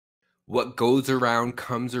What goes around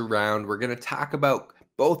comes around. We're going to talk about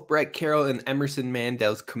both Brett Carroll and Emerson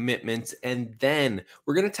Mandell's commitments, and then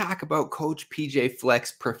we're going to talk about Coach PJ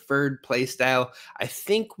Fleck's preferred play style. I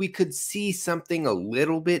think we could see something a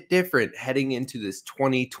little bit different heading into this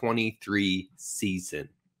 2023 season.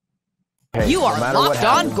 You are Locked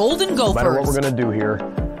On Golden Gophers. No matter what we're going to do here,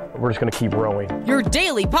 we're just going to keep rowing. Your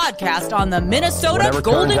daily podcast on the Minnesota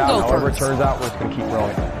Golden Gophers. However it turns out, we're just going to keep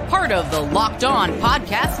rowing. Part of the Locked On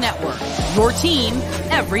Podcast Network. Your team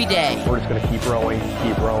every day. We're just going to keep rowing,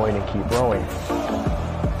 and keep rowing.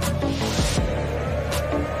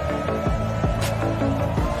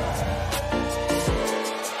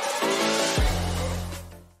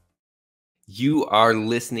 You are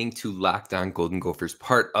listening to Locked On Golden Gophers,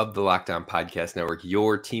 part of the Locked On Podcast Network,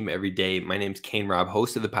 your team every day. My name's Kane Rob,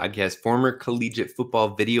 host of the podcast, former collegiate football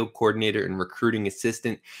video coordinator and recruiting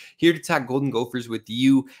assistant, here to talk Golden Gophers with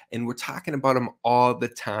you, and we're talking about them all the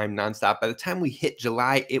time, nonstop. By the time we hit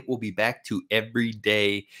July, it will be back to every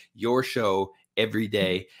day, your show, every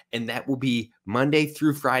day, and that will be Monday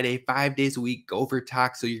through Friday, 5 days a week, Gopher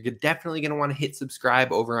Talk. So you're definitely going to want to hit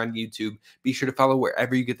subscribe over on YouTube. Be sure to follow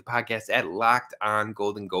wherever you get the podcast at Locked On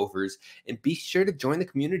Golden Gophers, and be sure to join the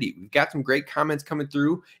community. We've got some great comments coming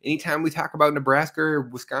through. Anytime we talk about Nebraska or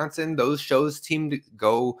Wisconsin, those shows seem to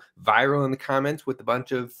go viral in the comments with a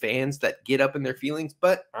bunch of fans that get up in their feelings,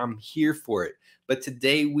 but I'm here for it. But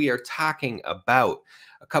today we are talking about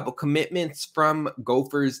a couple commitments from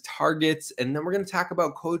Gophers targets, and then we're going to talk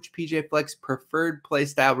about Coach PJ Fleck's preferred play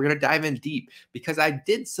style. We're going to dive in deep because I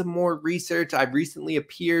did some more research. I've recently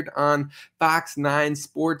appeared on Fox 9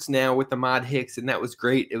 Sports now with Ahmad Hicks, and that was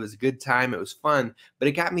great. It was a good time. It was fun, but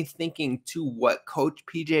it got me thinking to what Coach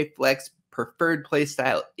PJ Fleck's preferred play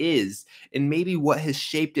style is, and maybe what has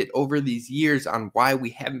shaped it over these years on why we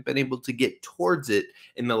haven't been able to get towards it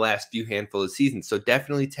in the last few handful of seasons. So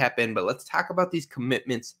definitely tap in, but let's talk about these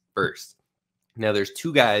commitments first. Now, there's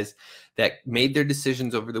two guys that made their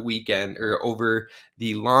decisions over the weekend, or over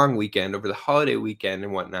the long weekend, over the holiday weekend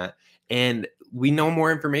and whatnot, and we know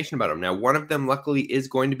more information about him. Now, one of them luckily is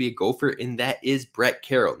going to be a Gopher, and that is Brett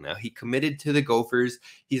Carroll. Now, he committed to the Gophers.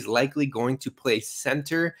 He's likely going to play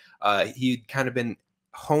center. He'd kind of been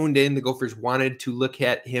honed in. The Gophers wanted to look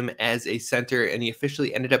at him as a center, and he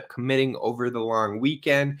officially ended up committing over the long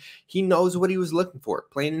weekend. He knows what he was looking for,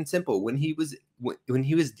 plain and simple. When he was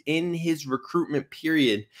in his recruitment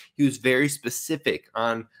period, he was very specific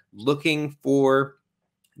on looking for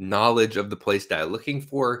knowledge of the play style, looking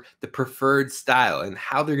for the preferred style and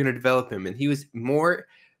how they're going to develop him. And he was more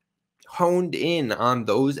honed in on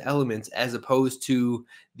those elements as opposed to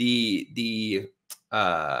the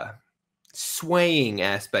swaying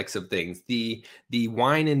aspects of things, the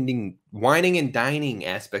whining and dining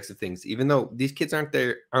aspects of things. Even though these kids aren't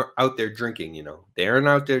out there drinking, they aren't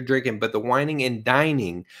out there drinking, but the whining and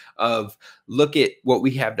dining of, look at what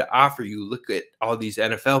we have to offer you, look at all these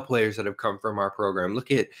NFL players that have come from our program, look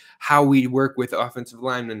at how we work with offensive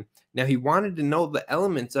linemen. Now, he wanted to know the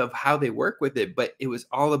elements of how they work with it, but it was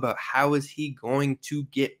all about how is he going to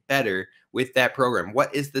get better with that program?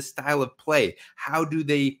 What is the style of play? How do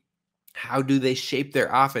they shape their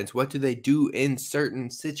offense? What do they do in certain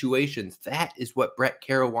situations? That is what Brett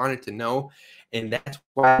Carroll wanted to know. And that's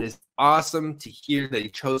why it is awesome to hear that he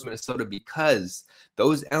chose Minnesota, because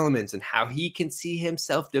those elements and how he can see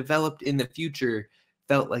himself developed in the future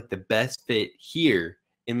felt like the best fit here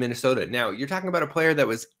in Minnesota. Now, you're talking about a player that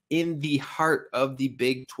was in the heart of the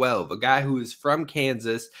Big 12, a guy who is from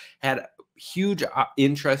Kansas, had huge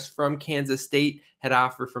interest from Kansas State, had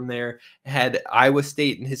offer from there, had Iowa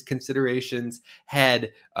State in his considerations,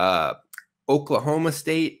 had Oklahoma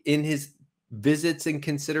State in his visits and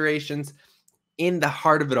considerations, in the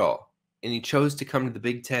heart of it all. And he chose to come to the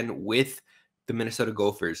Big Ten with the Minnesota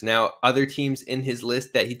Gophers. Now, other teams in his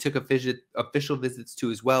list that he took official visits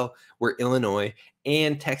to as well were Illinois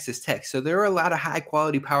and Texas Tech. So there are a lot of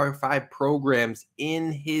high-quality Power 5 programs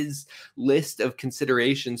in his list of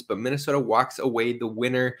considerations, but Minnesota walks away the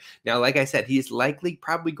winner. Now, like I said, he's likely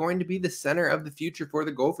probably going to be the center of the future for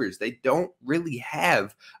the Gophers. They don't really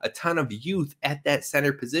have a ton of youth at that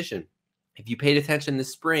center position. If you paid attention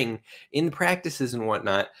this spring in practices and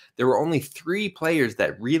whatnot, there were only 3 players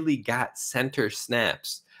that really got center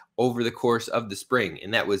snaps over the course of the spring.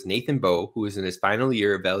 And that was Nathan Bowe, who was in his final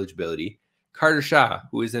year of eligibility, Carter Shaw,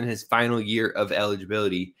 who is in his final year of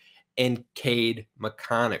eligibility, and Cade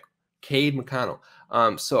McConnell.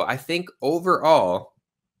 So I think overall,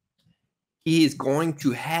 he is going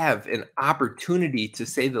to have an opportunity, to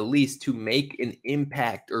say the least, to make an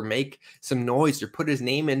impact or make some noise or put his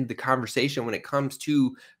name in the conversation when it comes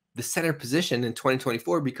to the center position in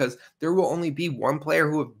 2024 because there will only be one player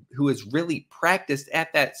who has really practiced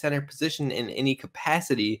at that center position in any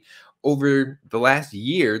capacity over the last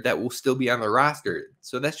year that will still be on the roster.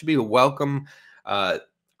 So that should be a welcome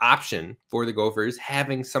option for the Gophers,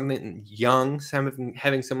 having something young,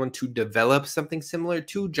 having someone to develop something similar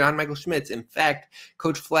to John Michael Schmitz. In fact,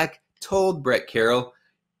 Coach Fleck told Brett Carroll,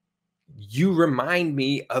 "You remind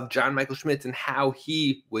me of John Michael Schmitz and how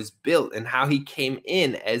he was built and how he came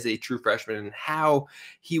in as a true freshman and how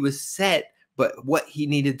he was set, but what he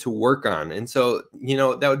needed to work on." And so,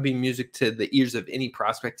 that would be music to the ears of any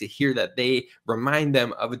prospect to hear that they remind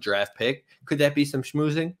them of a draft pick. Could that be some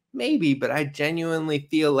schmoozing? Maybe, but I genuinely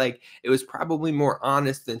feel like it was probably more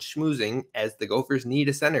honest than schmoozing, as the Gophers need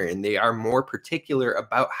a center and they are more particular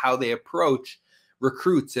about how they approach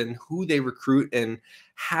recruits and who they recruit and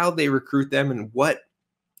how they recruit them and what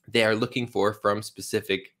they are looking for from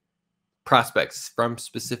specific prospects, from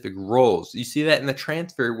specific roles. You see that in the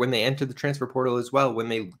transfer when they enter the transfer portal as well. When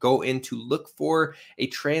they go in to look for a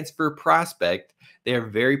transfer prospect, they are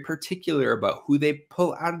very particular about who they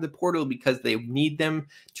pull out of the portal because they need them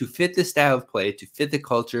to fit the style of play, to fit the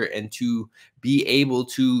culture, and to be able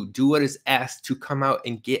to do what is asked to come out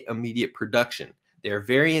and get immediate production. They're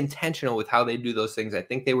very intentional with how they do those things. I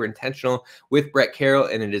think they were intentional with Brett Carroll,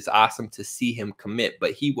 and it is awesome to see him commit.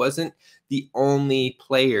 But he wasn't the only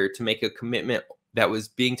player to make a commitment that was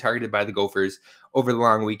being targeted by the Gophers over the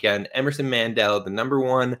long weekend. Emerson Mandell, the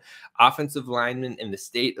 #1 offensive lineman in the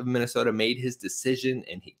state of Minnesota, made his decision,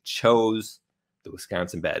 and he chose the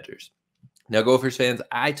Wisconsin Badgers. Now, Gophers fans,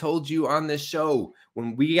 I told you on this show,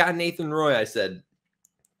 when we got Nathan Roy, I said,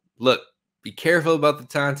 look, be careful about the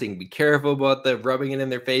taunting. Be careful about the rubbing it in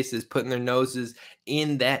their faces, putting their noses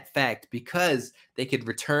in that fact, because they could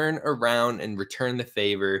return around and return the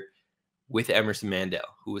favor with Emerson Mandell,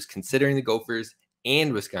 who was considering the Gophers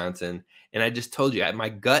and Wisconsin. And I just told you, my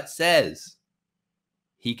gut says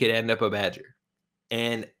he could end up a Badger.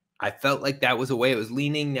 And I felt like that was the way it was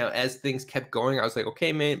leaning. Now, as things kept going, I was like,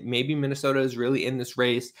 okay, maybe Minnesota is really in this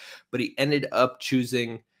race. But he ended up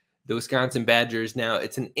choosing the Wisconsin Badgers. Now,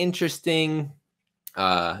 it's an interesting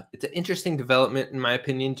development, in my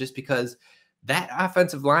opinion, just because that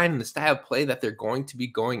offensive line and the style of play that they're going to be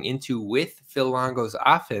going into with Phil Longo's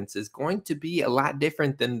offense is going to be a lot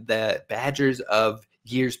different than the Badgers of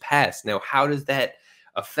years past. Now, how does that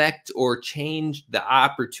affect or change the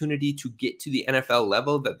opportunity to get to the NFL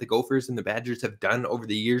level that the Gophers and the Badgers have done over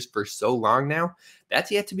the years for so long now?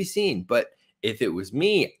 That's yet to be seen. But if it was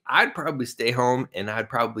me, I'd probably stay home and I'd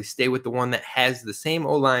probably stay with the one that has the same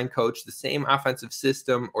O-line coach, the same offensive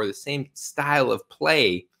system, or the same style of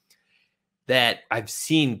play that I've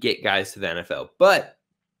seen get guys to the NFL. But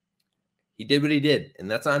he did what he did,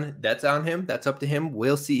 and that's on him. That's up to him.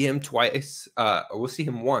 We'll see him twice, or we'll see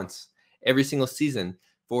him once every single season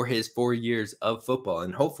for his 4 years of football,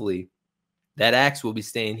 and hopefully that axe will be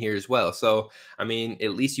staying here as well. So, I mean,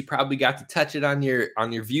 at least you probably got to touch it on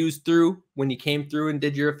your views through when you came through and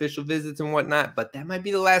did your official visits and whatnot. But that might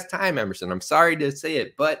be the last time, Emerson. I'm sorry to say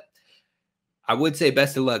it, but I would say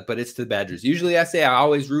best of luck, but it's to the Badgers. Usually I say I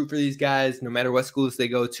always root for these guys no matter what schools they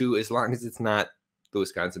go to, as long as it's not the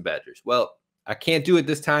Wisconsin Badgers. Well, I can't do it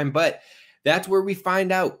this time, but that's where we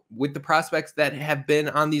find out with the prospects that have been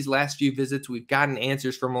on these last few visits. We've gotten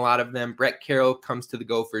answers from a lot of them. Brett Carroll comes to the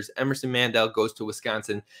Gophers. Emerson Mandell goes to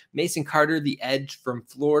Wisconsin. Mason Carter, the edge from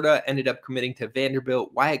Florida, ended up committing to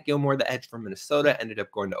Vanderbilt. Wyatt Gilmore, the edge from Minnesota, ended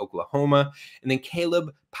up going to Oklahoma. And then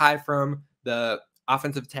Caleb Pye from the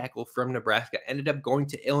offensive tackle from Nebraska ended up going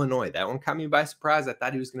to Illinois. That one caught me by surprise. I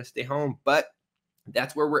thought he was going to stay home, but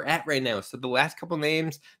that's where we're at right now. So the last couple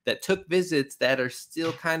names that took visits that are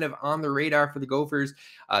still kind of on the radar for the Gophers,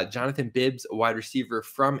 Jonathan Bibbs, a wide receiver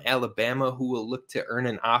from Alabama, who will look to earn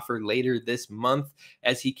an offer later this month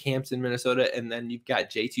as he camps in Minnesota. And then you've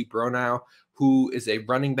got JT Bronow, who is a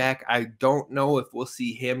running back. I don't know if we'll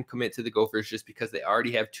see him commit to the Gophers just because they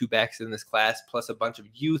already have 2 backs in this class, plus a bunch of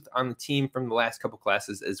youth on the team from the last couple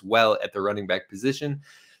classes as well at the running back position.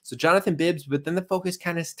 So Jonathan Bibbs, but then the focus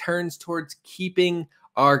kind of turns towards keeping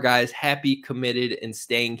our guys happy, committed, and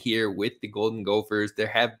staying here with the Golden Gophers. There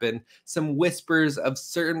have been some whispers of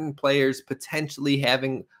certain players potentially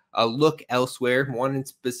having a look elsewhere, one in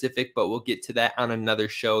specific, but we'll get to that on another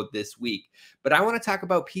show this week. But I want to talk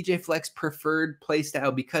about PJ Fleck's preferred play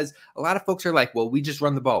style, because a lot of folks are like, well, we just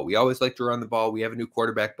run the ball. We always like to run the ball. We have a new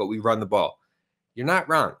quarterback, but we run the ball. You're not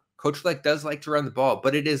wrong. Coach Fleck does like to run the ball,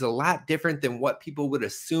 but it is a lot different than what people would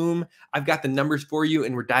assume. I've got the numbers for you,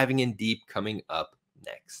 and we're diving in deep coming up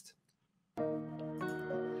next.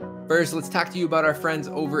 First, let's talk to you about our friends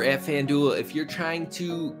over at FanDuel. If you're trying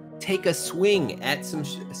to take a swing at some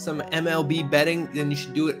MLB betting, then you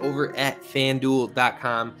should do it over at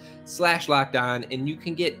FanDuel.com/lockedon, and you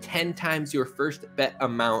can get 10 times your first bet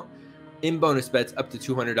amount in bonus bets up to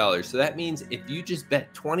 $200. So that means if you just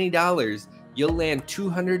bet $20, you'll land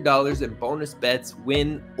 $200 in bonus bets,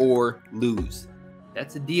 win or lose.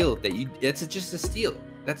 That's a deal that's just a steal.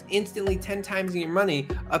 That's instantly 10 times your money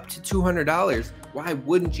up to $200. Why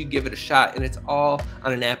wouldn't you give it a shot? And it's all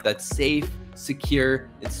on an app that's safe, secure,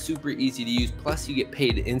 and super easy to use. Plus you get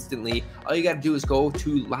paid instantly. All you got to do is go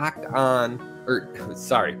to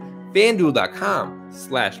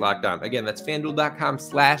FanDuel.com/lockedon. Again, that's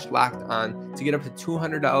FanDuel.com/lockedon to get up to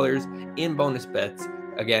 $200 in bonus bets.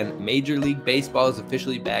 Again, Major League Baseball is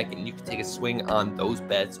officially back, and you can take a swing on those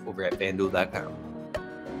bets over at FanDuel.com.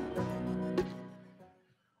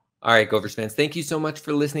 All right, Gophers fans, thank you so much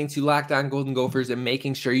for listening to Locked On Golden Gophers and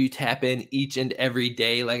making sure you tap in each and every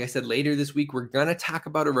day. Like I said, later this week, we're going to talk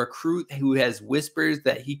about a recruit who has whispers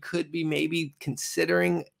that he could be maybe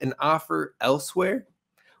considering an offer elsewhere.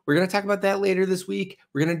 We're going to talk about that later this week.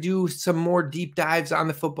 We're going to do some more deep dives on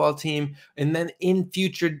the football team. And then in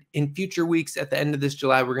future weeks at the end of this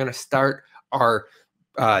July, we're going to start our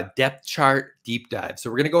depth chart deep dive.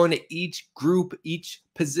 So we're going to go into each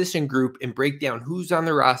position group and break down who's on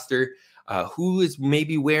the roster, who is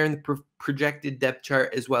maybe where in the projected depth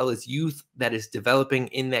chart, as well as youth that is developing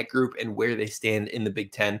in that group and where they stand in the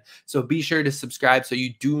Big Ten. So be sure to subscribe so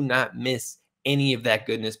you do not miss any of that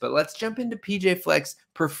goodness. But let's jump into PJ Fleck's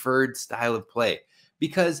preferred style of play,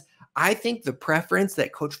 because I think the preference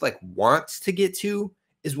that Coach Fleck wants to get to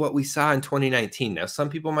is what we saw in 2019. Now, some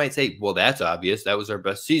people might say, well, that's obvious. That was our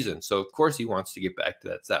best season. So, of course, he wants to get back to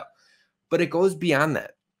that style. But it goes beyond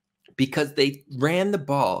that, because they ran the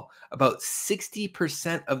ball about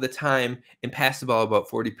 60% of the time and passed the ball about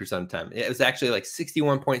 40% of the time. It was actually like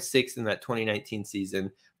 61.6 in that 2019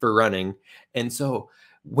 season for running. And so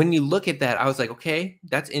when you look at that, I was like, okay,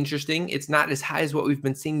 that's interesting. It's not as high as what we've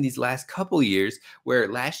been seeing these last couple of years, where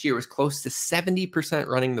last year was close to 70%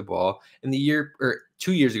 running the ball. And the year, or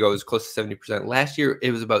 2 years ago, it was close to 70%. Last year,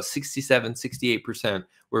 it was about 67, 68%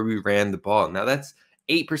 where we ran the ball. Now that's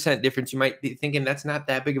 8% difference. You might be thinking that's not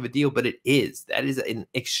that big of a deal, but it is. That is an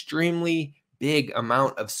extremely big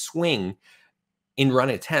amount of swing in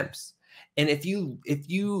run attempts. And if you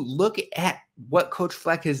look at what Coach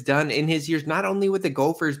Fleck has done in his years, not only with the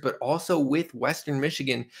Gophers, but also with Western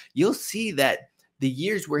Michigan, you'll see that the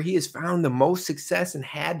years where he has found the most success and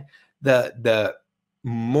had the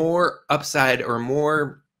more upside or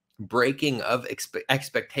more breaking of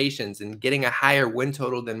expectations and getting a higher win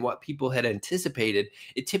total than what people had anticipated,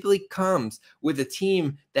 it typically comes with a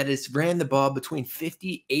team that has ran the ball between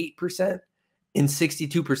 58% and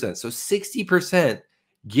 62%. So 60%.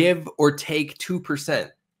 Give or take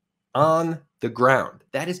 2% on the ground.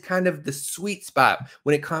 That is kind of the sweet spot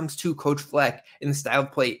when it comes to Coach Fleck and the style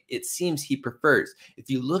of play it seems he prefers.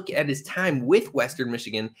 If you look at his time with Western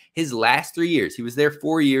Michigan, his last 3 years, he was there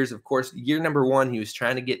 4 years. Of course, year number one, he was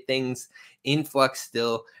trying to get things in flux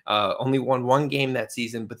still, only won one game that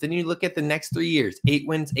season. But then you look at the next 3 years, 8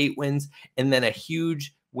 wins, and then a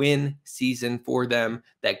huge win season for them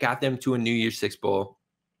that got them to a New Year's Six Bowl.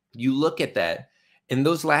 You look at that. In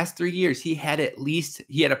those last 3 years, he had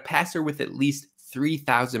a passer with at least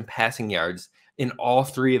 3,000 passing yards in all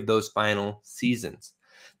three of those final seasons.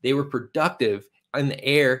 They were productive in the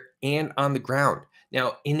air and on the ground.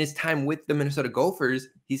 Now, in his time with the Minnesota Gophers,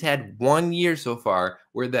 he's had 1 year so far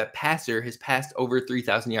where the passer has passed over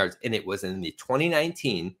 3,000 yards, and it was in the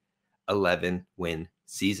 2019 11-win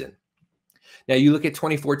season. Now, you look at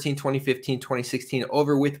 2014, 2015, 2016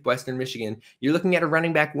 over with Western Michigan, you're looking at a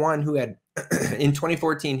running back one who had, in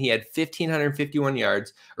 2014, he had 1,551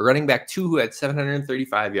 yards, a running back two who had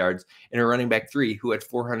 735 yards, and a running back three who had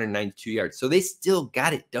 492 yards. So they still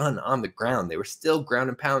got it done on the ground. They were still ground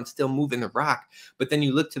and pound, still moving the rock. But then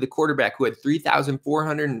you look to the quarterback who had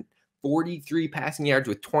 3,443 passing yards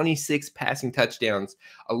with 26 passing touchdowns,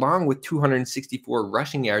 along with 264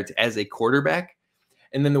 rushing yards as a quarterback.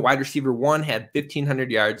 And then the wide receiver one had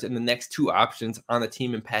 1,500 yards, and the next two options on the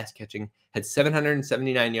team in pass catching had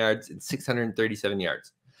 779 yards and 637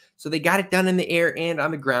 yards. So they got it done in the air and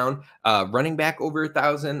on the ground. Running back over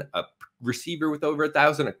 1,000, a receiver with over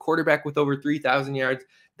 1,000, a quarterback with over 3,000 yards.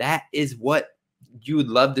 That is what you would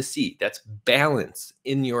love to see. That's balance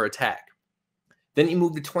in your attack. Then you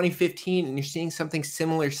move to 2015, and you're seeing something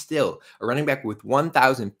similar still. A running back with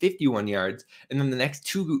 1,051 yards, and then the next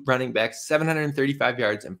two running backs, 735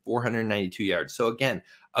 yards and 492 yards. So again,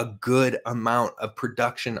 a good amount of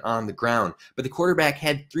production on the ground. But the quarterback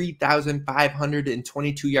had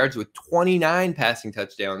 3,522 yards with 29 passing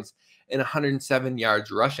touchdowns. and 107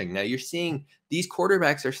 yards rushing. Now you're seeing these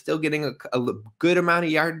quarterbacks are still getting a good amount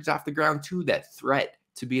of yardage off the ground too. That threat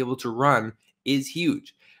to be able to run is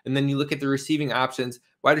huge. And then you look at the receiving options.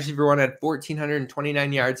 Wide receiver 1 had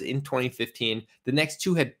 1,429 yards in 2015. The next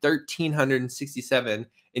two had 1,367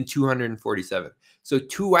 and 247. So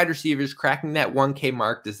 2 wide receivers cracking that 1K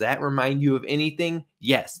mark. Does that remind you of anything?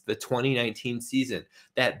 Yes, the 2019 season.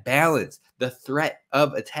 That balance, the threat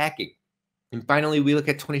of attacking. And finally, we look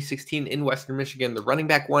at 2016 in Western Michigan. The running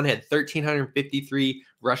back 1 had 1,353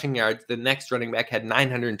 rushing yards. The next running back had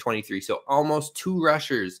 923. So almost 2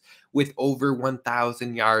 rushers with over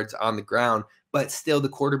 1,000 yards on the ground, but still the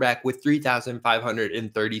quarterback with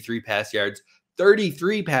 3,533 pass yards,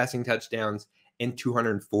 33 passing touchdowns, and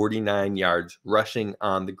 249 yards rushing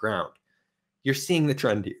on the ground. You're seeing the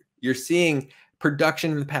trend here. You're seeing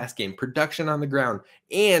production in the pass game, production on the ground,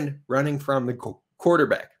 and running from the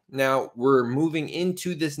quarterback. Now we're moving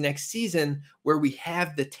into this next season where we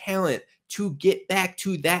have the talent to get back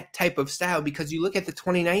to that type of style, because you look at the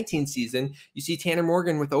 2019 season, you see Tanner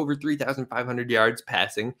Morgan with over 3,500 yards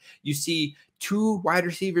passing. You see 2 wide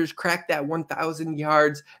receivers crack that 1,000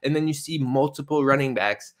 yards, and then you see multiple running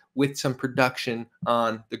backs with some production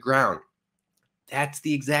on the ground. That's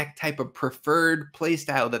the exact type of preferred play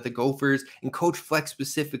style that the Gophers and Coach Fleck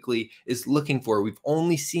specifically is looking for. We've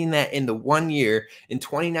only seen that in the 1 year in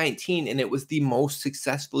 2019, and it was the most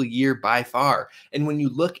successful year by far. And when you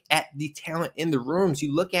look at the talent in the rooms,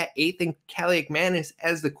 you look at Ethan Kaliakmanis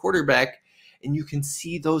as the quarterback, and you can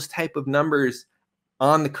see those type of numbers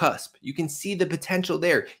on the cusp. You can see the potential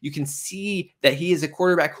there. You can see that he is a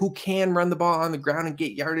quarterback who can run the ball on the ground and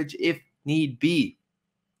get yardage if need be.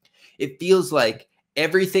 It feels like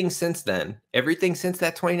everything since then, everything since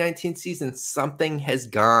that 2019 season, something has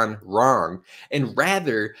gone wrong. And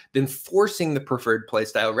rather than forcing the preferred play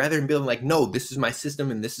style, rather than being like, no, this is my system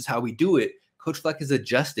and this is how we do it, Coach Fleck has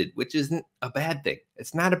adjusted, which isn't a bad thing.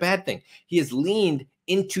 It's not a bad thing. He has leaned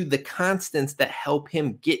into the constants that help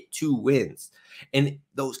him get to wins. And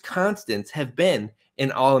those constants have been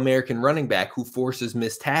an All-American running back who forces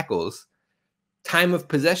missed tackles, time of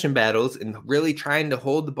possession battles, and really trying to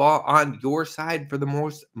hold the ball on your side for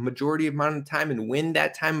the majority amount of time and win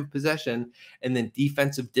that time of possession, and then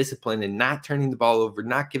defensive discipline and not turning the ball over,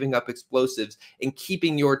 not giving up explosives, and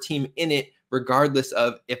keeping your team in it regardless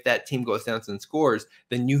of if that team goes down and scores.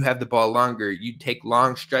 Then you have the ball longer, you take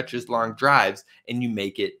long stretches, long drives, and you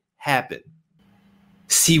make it happen.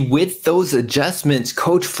 See, with those adjustments,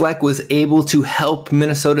 Coach Fleck was able to help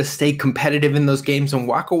Minnesota stay competitive in those games and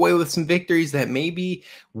walk away with some victories that maybe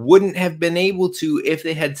wouldn't have been able to if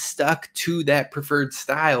they had stuck to that preferred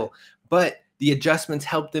style. But the adjustments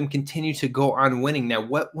helped them continue to go on winning. Now,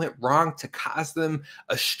 what went wrong to cause them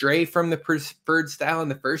astray from the preferred style in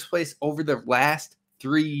the first place over the last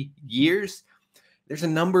 3 years? There's a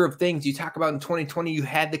number of things. You talk about in 2020, you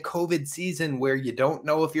had the COVID season where you don't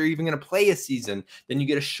know if you're even going to play a season. Then you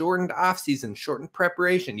get a shortened offseason, shortened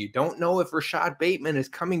preparation. You don't know if Rashad Bateman is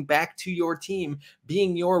coming back to your team,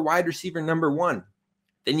 being your wide receiver number 1.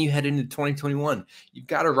 Then you head into 2021. You've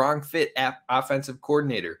got a wrong fit offensive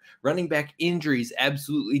coordinator. Running back injuries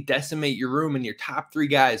absolutely decimate your room, and your top 3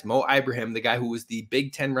 guys, Mo Ibrahim, the guy who was the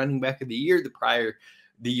Big Ten running back of the year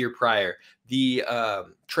the year prior, the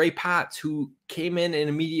Trey Potts, who came in and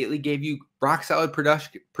immediately gave you rock solid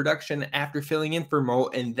production after filling in for Mo,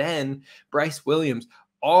 and then Bryce Williams,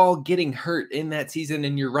 all getting hurt in that season,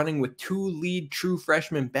 and you're running with 2 lead true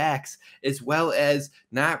freshman backs, as well as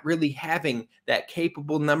not really having that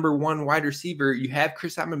capable number 1 wide receiver. You have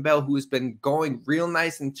Chris Bell, who has been going real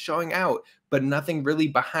nice and showing out, but nothing really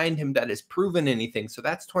behind him that has proven anything. So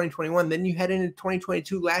that's 2021. Then you head into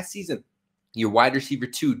 2022 last season. Your wide receiver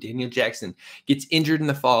 2, Daniel Jackson, gets injured in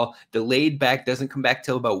the fall, delayed back, doesn't come back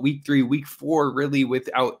till about week 3, week 4, really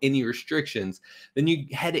without any restrictions. Then you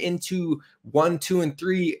head into 1, 2, and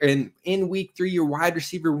 3, and in week 3, your wide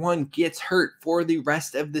receiver 1 gets hurt for the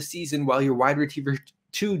rest of the season while your wide receiver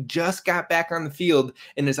 2 just got back on the field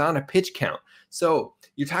and is on a pitch count. So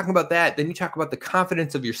you're talking about that. Then you talk about the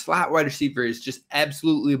confidence of your slot wide receiver is just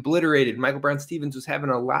absolutely obliterated. Michael Brown-Stevens was having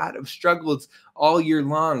a lot of struggles all year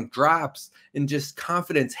long, drops, and just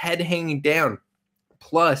confidence, head hanging down.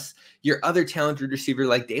 Plus, your other talented receiver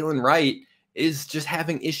like Dalen Wright is just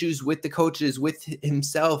having issues with the coaches, with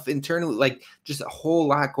himself internally, like just a whole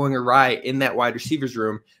lot going awry in that wide receivers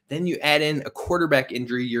room. Then you add in a quarterback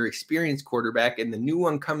injury, your experienced quarterback, and the new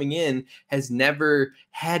one coming in has never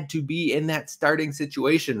had to be in that starting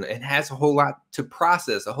situation and has a whole lot to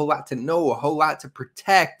process, a whole lot to know, a whole lot to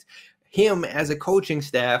protect him as a coaching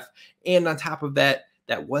staff. And on top of that,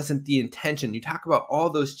 that wasn't the intention. You talk about all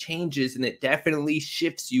those changes, and it definitely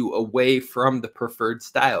shifts you away from the preferred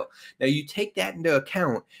style. Now, you take that into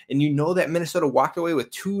account, and you know that Minnesota walked away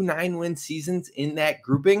with 2 9-win seasons in that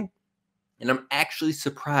grouping. And I'm actually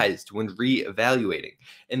surprised when reevaluating.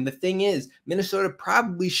 And the thing is, Minnesota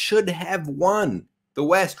probably should have won the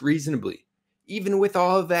West reasonably, even with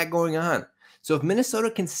all of that going on. So if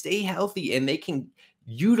Minnesota can stay healthy and they can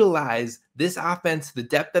utilize this offense, the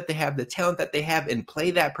depth that they have, the talent that they have, and play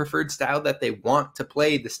that preferred style that they want to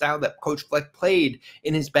play, the style that Coach Fleck played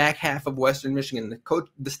in his back half of Western Michigan,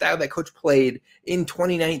 the style that Coach played in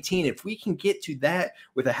 2019, if we can get to that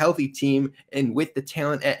with a healthy team and with the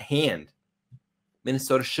talent at hand,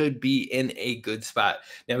 Minnesota should be in a good spot.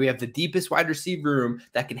 Now, we have the deepest wide receiver room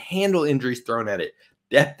that can handle injuries thrown at it,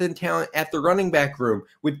 depth and talent at the running back room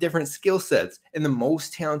with different skill sets, and the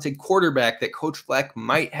most talented quarterback that Coach Fleck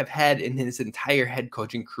might have had in his entire head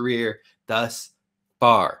coaching career thus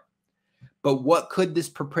far. But what could this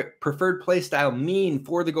preferred play style mean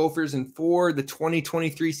for the Gophers and for the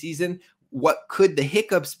 2023 season? What could the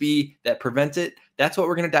hiccups be that prevent it? That's what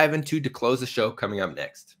we're going to dive into to close the show coming up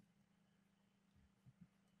next.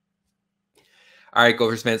 All right,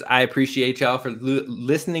 Gophers fans, I appreciate y'all for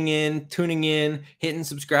listening in, tuning in, hitting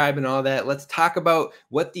subscribe and all that. Let's talk about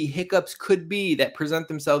what the hiccups could be that present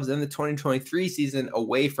themselves in the 2023 season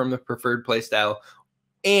away from the preferred play style,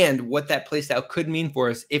 and what that play style could mean for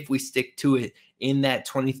us if we stick to it in that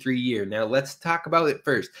 23 year. Now, let's talk about it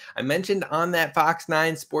first. I mentioned on that Fox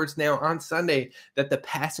 9 Sports Now on Sunday that the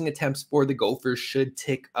passing attempts for the Gophers should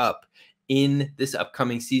tick up in this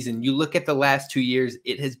upcoming season. You look at the last 2 years,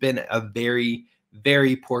 it has been a very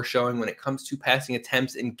poor showing when it comes to passing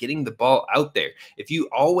attempts and getting the ball out there. If you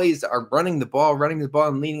always are running the ball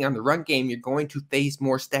and leaning on the run game, you're going to face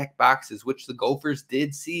more stacked boxes, which the Gophers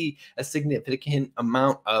did see a significant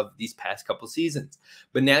amount of these past couple seasons.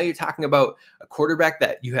 But now you're talking about a quarterback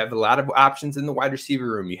that you have a lot of options in the wide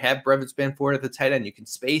receiver room. You have Brevin Spanford at the tight end. You can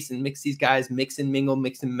space and mix these guys, mix and mingle,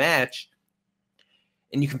 mix and match.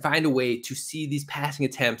 And you can find a way to see these passing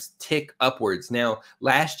attempts tick upwards. Now,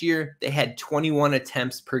 last year, they had 21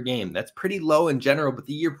 attempts per game. That's pretty low in general, but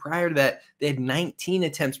the year prior to that, they had 19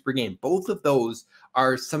 attempts per game. Both of those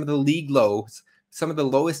are some of the league lows, some of the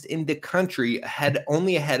lowest in the country,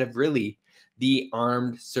 only ahead of really the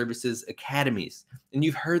Armed Services Academies. And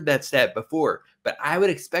you've heard that stat before, but I would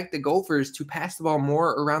expect the Gophers to pass the ball more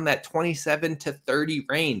around that 27 to 30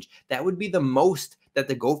 range. That would be the most that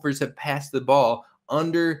the Gophers have passed the ball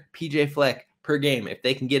under PJ Fleck per game, if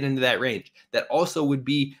they can get into that range. That also would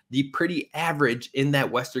be the pretty average in that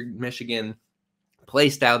Western Michigan play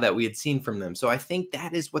style that we had seen from them. So I think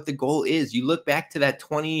that is what the goal is. You look back to that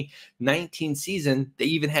 2019 season, they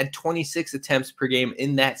even had 26 attempts per game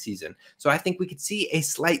in that season. So I think we could see a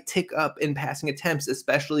slight tick up in passing attempts,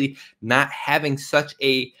 especially not having such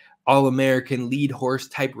a All-American lead horse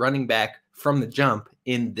type running back from the jump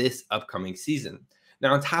in this upcoming season.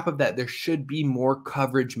 Now, on top of that, there should be more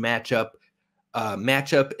coverage matchup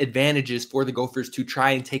advantages for the Gophers to try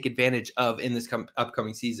and take advantage of in this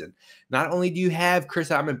upcoming season. Not only do you have Chris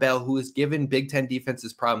Bell, who has given Big Ten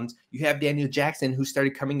defenses problems, you have Daniel Jackson, who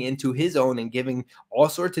started coming into his own and giving all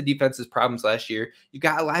sorts of defenses problems last year. You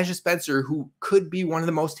got Elijah Spencer, who could be one of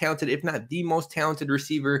the most talented, if not the most talented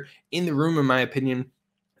receiver in the room, in my opinion.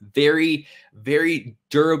 Very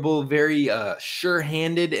durable, very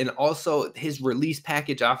sure-handed, and also his release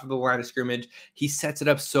package off of the line of scrimmage. He sets it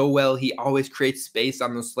up so well. He always creates space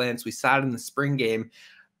on those slants. We saw it in the spring game.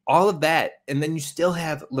 All of that, and then you still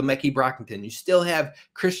have Lemeki Brockington. You still have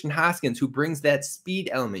Christian Hoskins, who brings that speed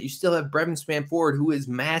element. You still have Brevin Spanford, who is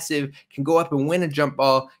massive, can go up and win a jump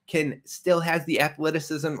ball, still has the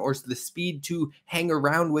athleticism or the speed to hang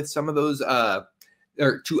around with some of those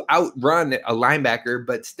or to outrun a linebacker,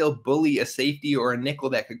 but still bully a safety or a nickel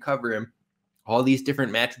that could cover him. All these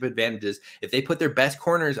different matchup advantages. If they put their best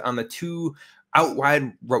corners on the two out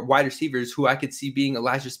wide receivers, who I could see being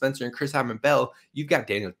Elijah Spencer and Chris Bell, you've got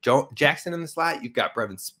Daniel Jackson in the slot. You've got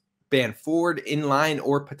Brevin Spanford in line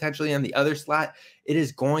or potentially on the other slot.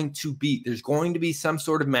 There's going to be some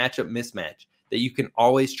sort of matchup mismatch that you can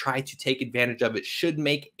always try to take advantage of. It should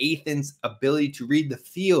make Ethan's ability to read the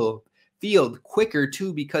field quicker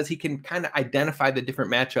too, because he can kind of identify the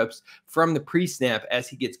different matchups from the pre-snap as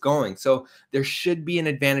he gets going. So there should be an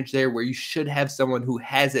advantage there where you should have someone who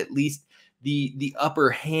has at least the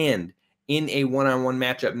upper hand in a one-on-one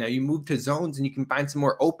matchup. Now you move to zones and you can find some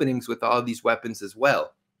more openings with all of these weapons as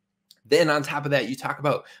well. Then on top of that, you talk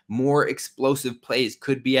about more explosive plays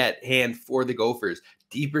could be at hand for the Gophers.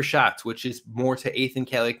 Deeper shots, which is more to Ethan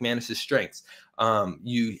Kaliakmanis' strengths.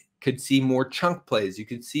 You could see more chunk plays. You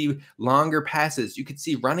could see longer passes. You could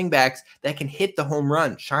see running backs that can hit the home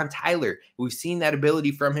run. Sean Tyler, we've seen that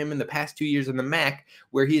ability from him in the past 2 years in the MAC,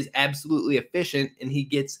 where he is absolutely efficient and he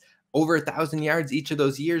gets over 1,000 yards each of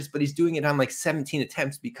those years, but he's doing it on like 17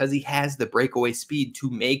 attempts because he has the breakaway speed to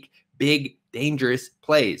make big, dangerous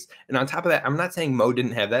plays. And on top of that, I'm not saying Mo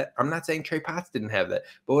didn't have that. I'm not saying Trey Potts didn't have that.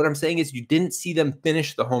 But what I'm saying is you didn't see them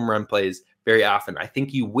finish the home run plays very often. I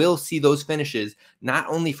think you will see those finishes not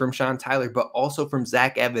only from Sean Tyler, but also from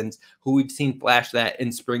Zach Evans, who we've seen flash that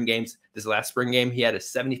in spring games. This last spring game, he had a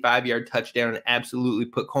 75-yard touchdown and absolutely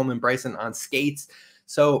put Coleman Bryson on skates.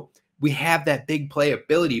 So we have that big play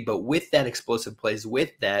ability, but with that explosive plays, with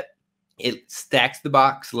that, it stacks the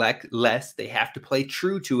box less. They have to play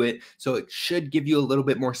true to it. So it should give you a little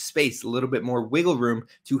bit more space, a little bit more wiggle room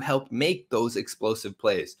to help make those explosive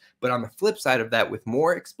plays. But on the flip side of that, with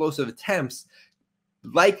more explosive attempts,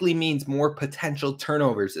 likely means more potential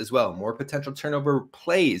turnovers as well, more potential turnover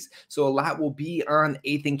plays. So a lot will be on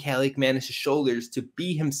Ethan Kaliakmanis' shoulders to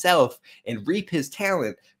be himself and reap his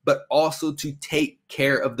talent, but also to take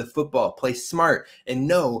care of the football, play smart, and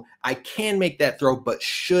know I can make that throw, but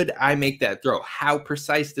should I make that throw? How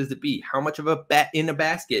precise does it be? How much of a bat in a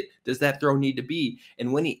basket does that throw need to be?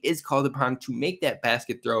 And when he is called upon to make that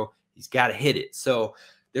basket throw, he's got to hit it. So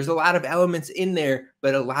there's a lot of elements in there,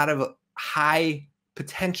 but a lot of high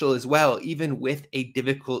potential as well, even with a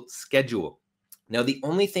difficult schedule. Now, the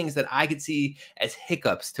only things that I could see as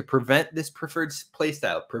hiccups to prevent this preferred play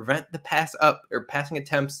style, prevent the pass up or passing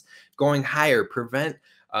attempts going higher, prevent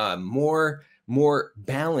more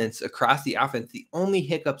balance across the offense, the only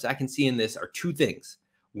hiccups I can see in this are two things.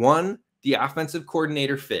 One, the offensive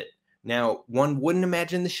coordinator fit. Now, one wouldn't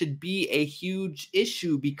imagine this should be a huge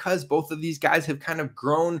issue because both of these guys have kind of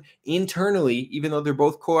grown internally, even though they're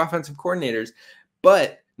both co-offensive coordinators,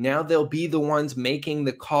 but now they'll be the ones making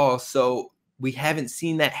the call. So we haven't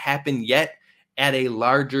seen that happen yet at a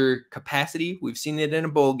larger capacity. We've seen it in a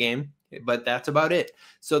bowl game, but that's about it.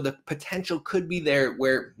 So the potential could be there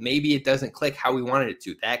where maybe it doesn't click how we wanted it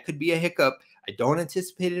to. That could be a hiccup. I don't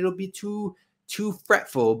anticipate it'll be too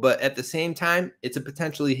fretful, but at the same time, it's a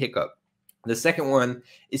potentially hiccup. The second one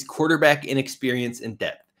is quarterback inexperience and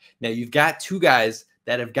depth. Now, you've got two guys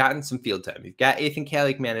that have gotten some field time. You've got Ethan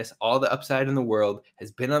Kaliakmanis, all the upside in the world,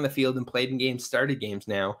 has been on the field and played in games, started games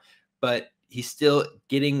now, but he's still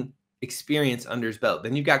getting experience under his belt.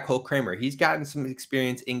 Then you've got Cole Kramer. He's gotten some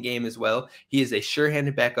experience in game as well. He is a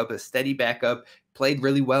sure-handed backup, a steady backup, played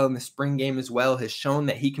really well in the spring game as well, has shown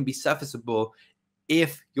that he can be sufficeable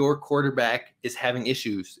if your quarterback is having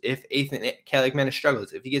issues, if Ethan Kaliakmanis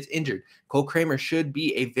struggles, if he gets injured. Cole Kramer should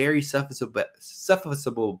be a very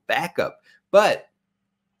sufficeable backup, but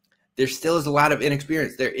there still is a lot of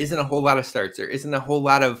inexperience. There isn't a whole lot of starts. There isn't a whole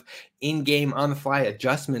lot of in-game, on-the-fly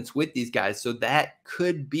adjustments with these guys. So that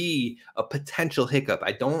could be a potential hiccup.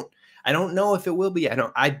 I don't know if it will be.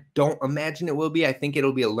 I don't imagine it will be. I think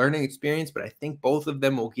it'll be a learning experience, but I think both of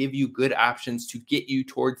them will give you good options to get you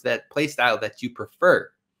towards that play style that you prefer.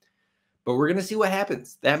 But we're going to see what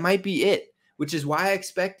happens. That might be it, which is why I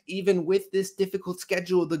expect even with this difficult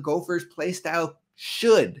schedule, the Gophers play style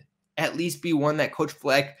should at least be one that Coach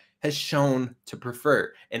Fleck has shown to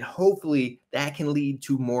prefer. And hopefully that can lead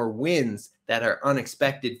to more wins that are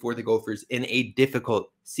unexpected for the Gophers in a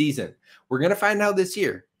difficult season. We're going to find out this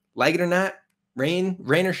year. Like it or not, rain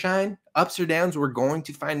or shine, ups or downs, we're going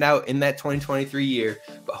to find out in that 2023 year.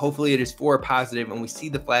 But hopefully it is for a positive and we see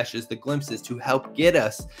the flashes, the glimpses to help get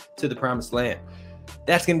us to the promised land.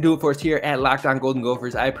 That's going to do it for us here at Locked On Golden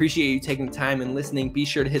Gophers. I appreciate you taking the time and listening. Be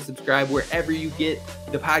sure to hit subscribe wherever you get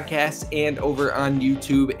the podcasts and over on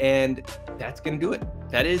YouTube. And that's going to do it.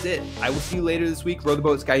 That is it. I will see you later this week. Row the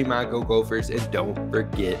boat, Sky Go Gophers. And don't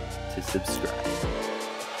forget to subscribe.